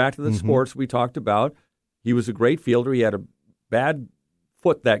 going back to the sports we talked about. He was a great fielder. He had a bad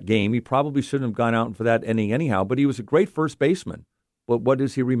foot that game. He probably shouldn't have gone out for that inning anyhow, but he was a great first baseman. But what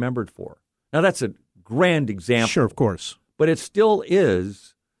is he remembered for? Now, that's a grand example. Sure, of course. But it still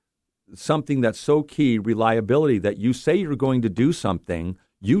is something that's so key, reliability, that you say you're going to do something,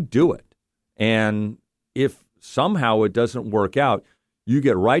 you do it. And if somehow it doesn't work out, you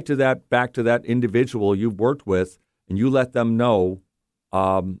get right to that, back to that individual you've worked with, and you let them know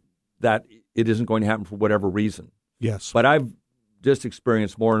that it isn't going to happen for whatever reason. Yes. But I've just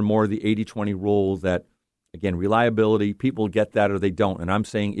experienced more and more the 80-20 rule that, again, reliability, people get that or they don't. And I'm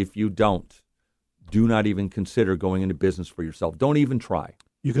saying if you don't, do not even consider going into business for yourself. Don't even try.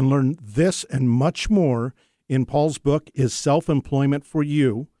 You can learn this and much more in Paul's book, Is Self-Employment for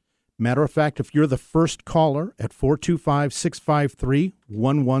You? Matter of fact, if you're the first caller at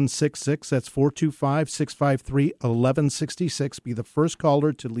 425-653-1166, that's 425-653-1166, be the first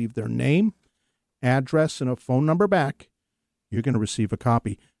caller to leave their name, address, and a phone number back. You're going to receive a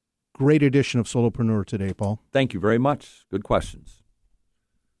copy. Great edition of Solopreneur today, Paul. Thank you very much. Good questions.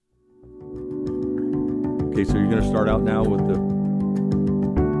 Okay, so you're going to start out now with the...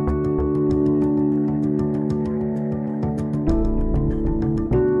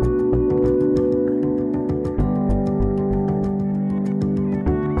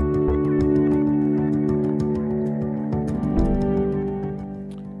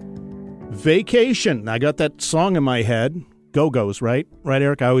 Vacation. I got that song in my head. Go-Go's, right? Right,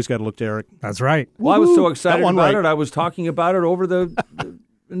 Eric? I always got to look to Eric. That's right. Well, I was so excited about right. it. I was talking about it over the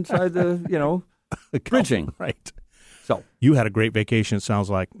inside the, bridging. Right. So you had a great vacation, it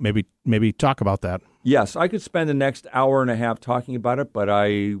sounds like. Maybe talk about that. yes, I could spend the next hour and a half talking about it, but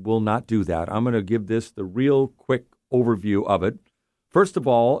I will not do that. I'm going to give this the real quick overview of it. First of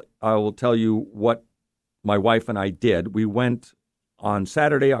all, I will tell you what my wife and I did. We went on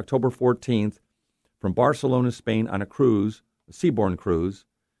Saturday, October 14th, from Barcelona, Spain, on a cruise, a seaborne cruise,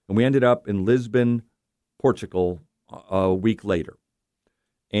 and we ended up in Lisbon, Portugal, a week later.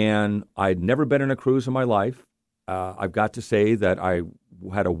 And I'd never been on a cruise in my life. I've got to say that I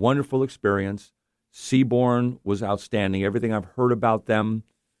had a wonderful experience. Seaborne was outstanding. Everything I've heard about them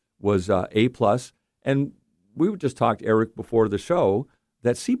was A+. And we just talked, Eric, before the show,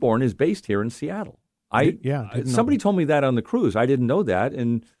 that Seaborne is based here in Seattle. Somebody told me that on the cruise. I didn't know that,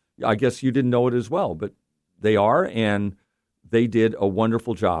 and I guess you didn't know it as well. But they are, and they did a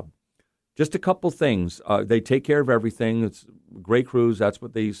wonderful job. Just a couple things. They take care of everything. It's a great cruise. That's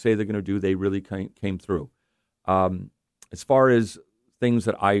what they say they're going to do. They really came through. As far as things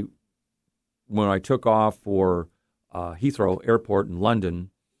that when I took off for Heathrow Airport in London,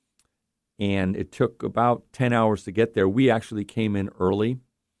 and it took about 10 hours to get there, we actually came in early,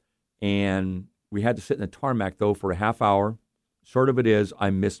 and we had to sit in the tarmac, though, for a half hour. Short of it is, I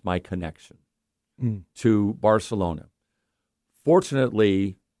missed my connection to Barcelona.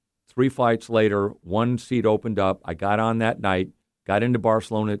 Fortunately, 3 flights later, one seat opened up. I got on that night, got into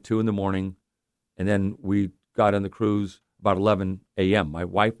Barcelona at 2 in the morning, and then we got on the cruise about 11 a.m. My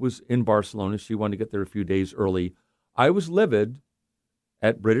wife was in Barcelona. She wanted to get there a few days early. I was livid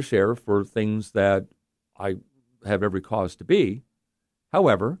at British Air for things that I have every cause to be.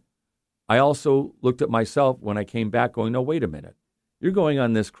 However, I also looked at myself when I came back going, no, wait a minute. You're going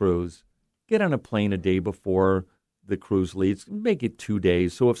on this cruise. Get on a plane a day before the cruise leaves. Make it 2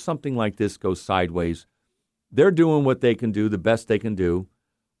 days. So if something like this goes sideways, they're doing what they can do, the best they can do.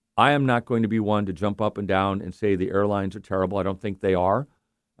 I am not going to be one to jump up and down and say the airlines are terrible. I don't think they are.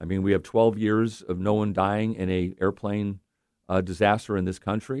 I mean, we have 12 years of no one dying in an airplane disaster in this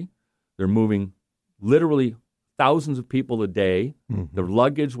country. They're moving literally thousands of people a day, their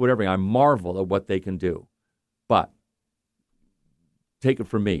luggage, whatever. I marvel at what they can do. But take it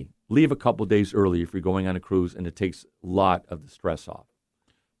from me. Leave a couple days early if you're going on a cruise, and it takes a lot of the stress off.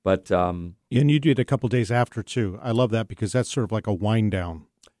 But and you did a couple days after, too. I love that because that's sort of like a wind down.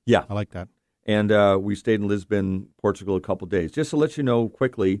 Yeah. I like that. And we stayed in Lisbon, Portugal, a couple days. Just to let you know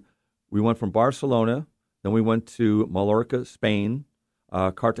quickly, we went from Barcelona, then we went to Mallorca, Spain,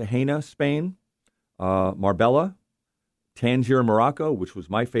 Cartagena, Spain, Marbella, Tangier, Morocco, which was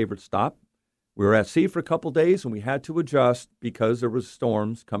my favorite stop. We were at sea for a couple days, and we had to adjust because there was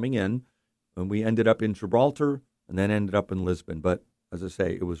storms coming in, and we ended up in Gibraltar and then ended up in Lisbon. But as I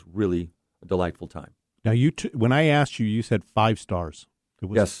say, it was really a delightful time. Now, when I asked you, you said 5 stars. It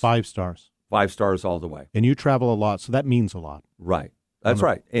was Yes. 5 stars. 5 stars all the way. And you travel a lot, so that means a lot. Right. That's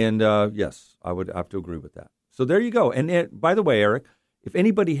right. And yes, I would have to agree with that. So there you go. And by the way, Eric, if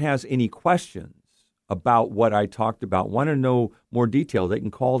anybody has any questions about what I talked about, want to know more detail, they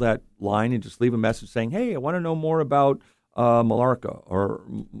can call that line and just leave a message saying, hey, I want to know more about Mallorca or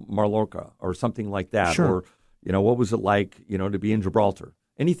something like that. Sure. Or, what was it like, to be in Gibraltar?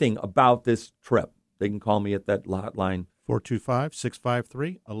 Anything about this trip, they can call me at that hotline.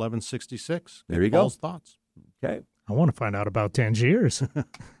 425-653-1166. There you go. Paul's thoughts. Okay. I want to find out about Tangiers.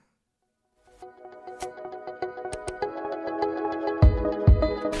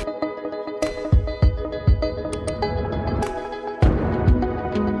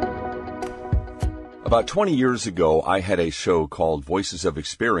 About 20 years ago, I had a show called Voices of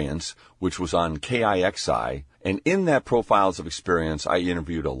Experience, which was on KIXI. And in that Profiles of Experience, I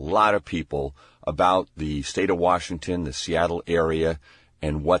interviewed a lot of people about the state of Washington, the Seattle area,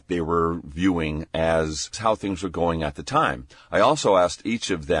 and what they were viewing as how things were going at the time. I also asked each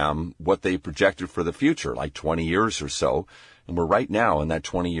of them what they projected for the future, like 20 years or so. And we're right now in that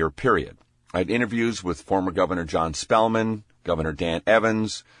 20-year period. I had interviews with former Governor John Spellman, Governor Dan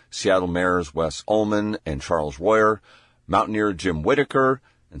Evans, Seattle Mayors Wes Ullman and Charles Royer, Mountaineer Jim Whitaker,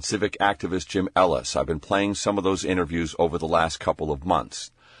 and civic activist Jim Ellis. I've been playing some of those interviews over the last couple of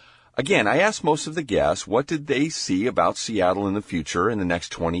months. Again, I asked most of the guests what did they see about Seattle in the future in the next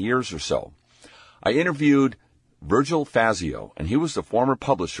 20 years or so. I interviewed Virgil Fassio, and he was the former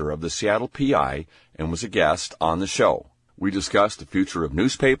publisher of the Seattle PI and was a guest on the show. We discussed the future of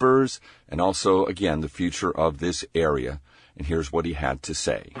newspapers and also, again, the future of this area. And here's what he had to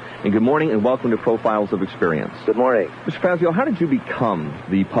say. And good morning and welcome to Profiles of Experience. Good morning. Mr. Fassio, how did you become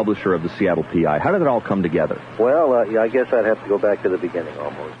the publisher of the Seattle PI? How did it all come together? Well, I guess I'd have to go back to the beginning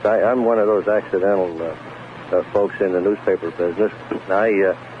almost. I'm one of those accidental folks in the newspaper business.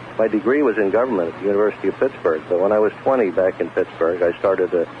 My degree was in government at the University of Pittsburgh, but when I was 20 back in Pittsburgh, I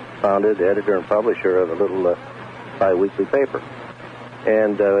founded, editor and publisher of a little bi-weekly paper.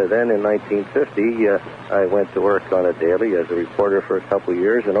 And then in 1950, I went to work on a daily as a reporter for a couple of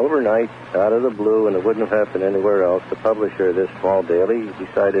years, and overnight, out of the blue, and it wouldn't have happened anywhere else, the publisher of this small daily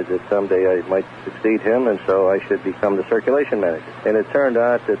decided that someday I might succeed him, and so I should become the circulation manager. And it turned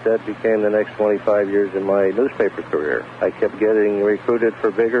out that became the next 25 years in my newspaper career. I kept getting recruited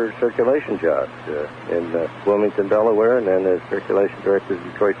for bigger circulation jobs in Wilmington, Delaware, and then as circulation director of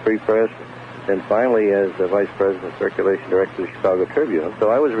Detroit Free Press, and finally as the vice president circulation director of the Chicago Tribune. So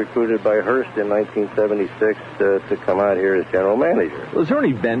I was recruited by Hearst in 1976 to come out here as general manager. Was there an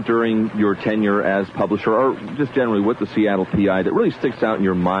event during your tenure as publisher, or just generally with the Seattle PI, that really sticks out in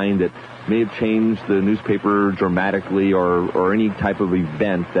your mind that may have changed the newspaper dramatically, or any type of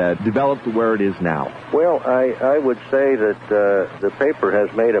event that developed to where it is now? Well, I would say that the paper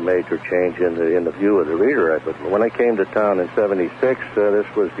has made a major change in the view of the reader. But when I came to town in '76, this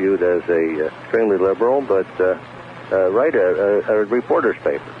was viewed as a extremely liberal, but a reporter's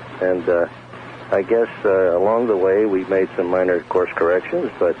paper. And I guess along the way we made some minor course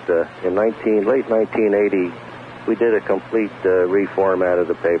corrections. But in late 1980. We did a complete reformat of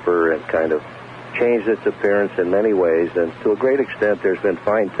the paper and kind of changed its appearance in many ways. And to a great extent, there's been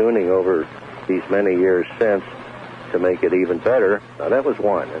fine-tuning over these many years since to make it even better. Now, that was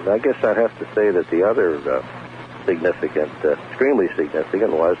one. And I guess I'd have to say that the other extremely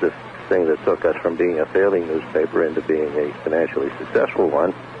significant, was the thing that took us from being a failing newspaper into being a financially successful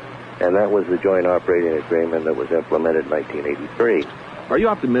one. And that was the joint operating agreement that was implemented in 1983. Are you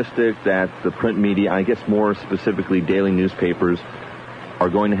optimistic that the print media, I guess more specifically daily newspapers, are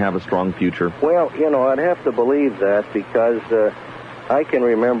going to have a strong future? Well, I'd have to believe that because I can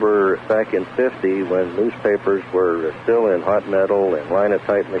remember back in '50 when newspapers were still in hot metal and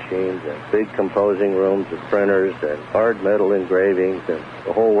linotype machines and big composing rooms and printers and hard metal engravings and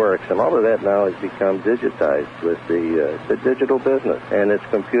the whole works. And all of that now has become digitized with the digital business and its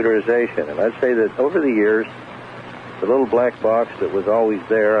computerization. And I'd say that over the years, the little black box that was always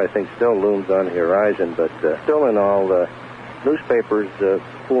there, I think, still looms on the horizon. But still in all, newspapers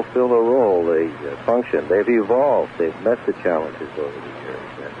fulfill a role. They function. They've evolved. They've met the challenges over the years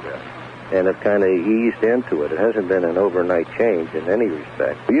and have kind of eased into it. It hasn't been an overnight change in any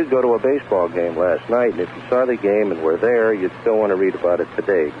respect. You'd go to a baseball game last night, and if you saw the game and were there, you'd still want to read about it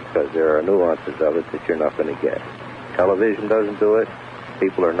today because there are nuances of it that you're not going to get. Television doesn't do it.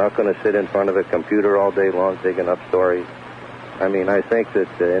 People are not going to sit in front of a computer all day long digging up stories. I mean, I think that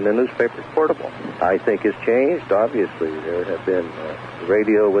and the newspaper's portable. I think it's changed, obviously. There have been,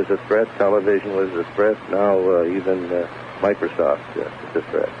 radio was a threat, television was a threat, now even Microsoft is a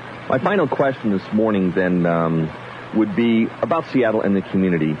threat. My final question this morning, then, would be about Seattle and the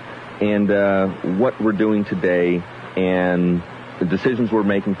community and what we're doing today and the decisions we're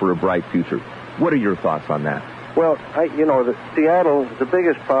making for a bright future. What are your thoughts on that? Well, the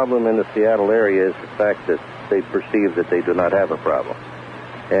biggest problem in the Seattle area is the fact that they perceive that they do not have a problem.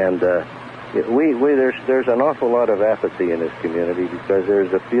 And there's an awful lot of apathy in this community because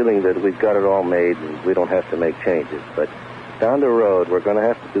there's a feeling that we've got it all made and we don't have to make changes. But down the road, we're going to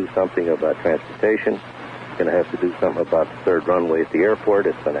have to do something about transportation. We're going to have to do something about the third runway at the airport.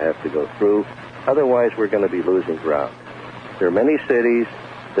 It's going to have to go through. Otherwise, we're going to be losing ground. There are many cities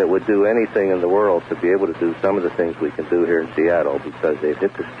that would do anything in the world to be able to do some of the things we can do here in Seattle because they've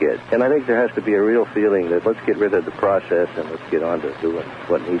hit the skid. And I think there has to be a real feeling that let's get rid of the process and let's get on to doing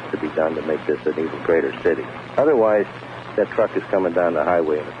what needs to be done to make this an even greater city. Otherwise, that truck is coming down the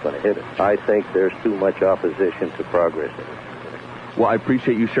highway and it's going to hit it. I think there's too much opposition to progress in it. Well, I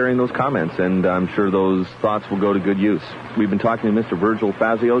appreciate you sharing those comments, and I'm sure those thoughts will go to good use. We've been talking to Mr. Virgil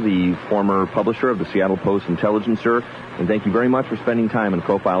Fassio, the former publisher of the Seattle Post-Intelligencer, and thank you very much for spending time in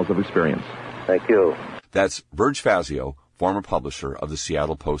Profiles of Experience. Thank you. That's Virgil Fassio, former publisher of the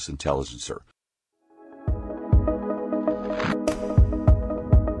Seattle Post-Intelligencer.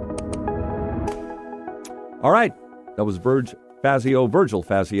 All right, that was Virgil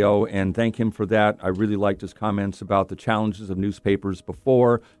Fassio, and thank him for that. I really liked his comments about the challenges of newspapers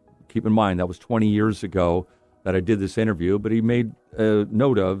before. Keep in mind, that was 20 years ago that I did this interview, but he made a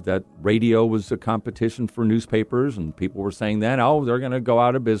note of that radio was a competition for newspapers, and people were saying then, they're going to go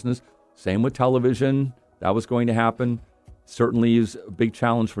out of business. Same with television. That was going to happen. Certainly is a big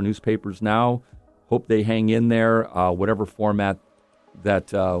challenge for newspapers now. Hope they hang in there, whatever format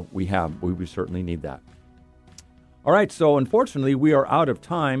that we have. We certainly need that. All right, so unfortunately, we are out of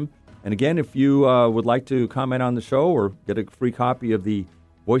time. And again, if you would like to comment on the show or get a free copy of the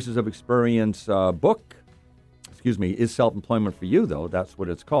Voices of Experience book, Is Self-Employment for You, though, that's what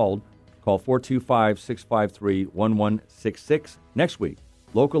it's called, call 425-653-1166. Next week,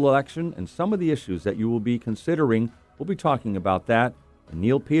 local election and some of the issues that you will be considering. We'll be talking about that. And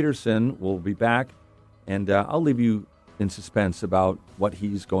Neil Peterson will be back, and I'll leave you in suspense about what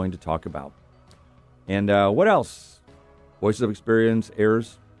he's going to talk about. And what else? Voices of Experience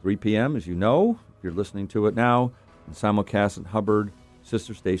airs 3 p.m., as you know, if you're listening to it now, and simulcast in Hubbard,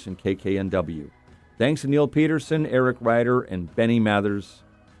 sister station KKNW. Thanks to Neil Peterson, Eric Ryder, and Benny Mathers,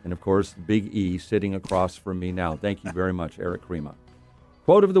 and, of course, Big E sitting across from me now. Thank you very much, Eric Krema.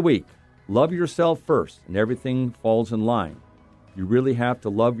 Quote of the week, love yourself first, and everything falls in line. You really have to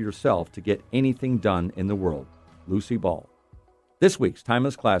love yourself to get anything done in the world. Lucy Ball. This week's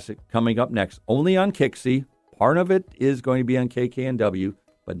Timeless Classic coming up next, only on Kixie. Part of it is going to be on KKNW,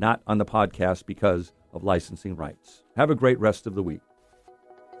 but not on the podcast because of licensing rights. Have a great rest of the week.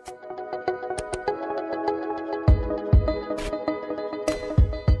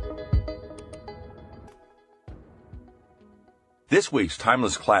 This week's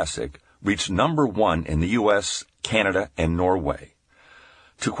Timeless Classic reached number 1 in the U.S., Canada, and Norway.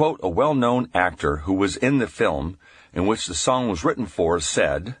 To quote a well-known actor who was in the film in which the song was written for,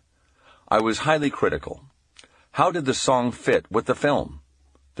 said, "I was highly critical. How did the song fit with the film?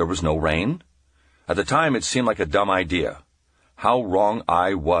 There was no rain. At the time, it seemed like a dumb idea. How wrong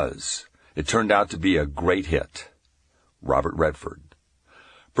I was. It turned out to be a great hit." Robert Redford.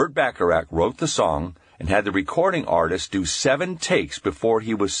 Burt Bacharach wrote the song and had the recording artist do 7 takes before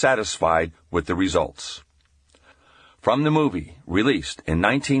he was satisfied with the results. From the movie, released in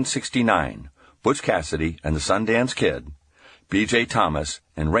 1969, Butch Cassidy and the Sundance Kid, B.J. Thomas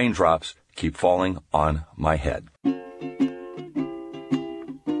and Raindrops Keep Falling on My Head.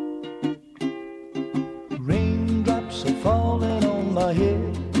 Raindrops are falling on my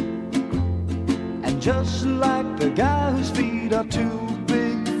head, and just like the guy whose feet are too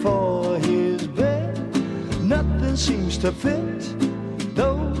big for his bed, nothing seems to fit.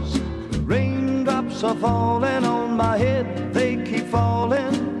 Those raindrops are falling on my head, they keep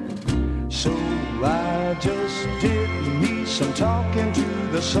falling. So I just did me some talking to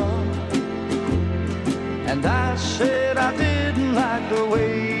the sun, and I said I didn't like the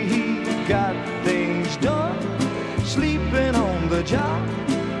way he got things done, sleeping on the job.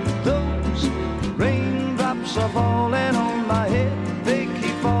 Those raindrops are falling on my head, they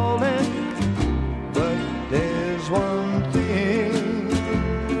keep falling. But there's one thing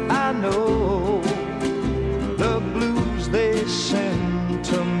I know, the blues they send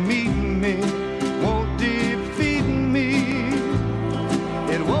to meet me won't defeat me.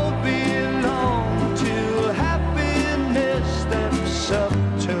 It won't be long till happiness steps up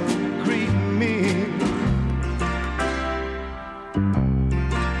to greet me.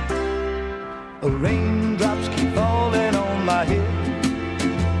 Raindrops keep falling on my head,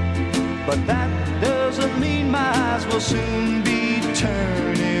 but that doesn't mean my eyes will soon be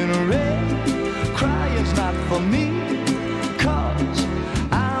turning red. Crying's not for me, 'cause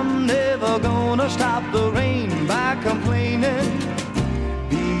I'm never gonna stop the rain by complaining,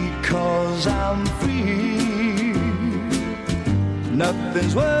 because I'm free.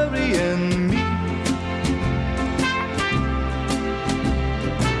 Nothing's worrying me.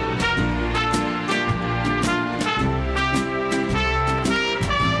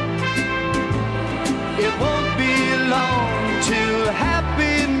 It won't be long till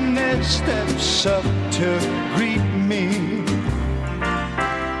happiness steps up to grief.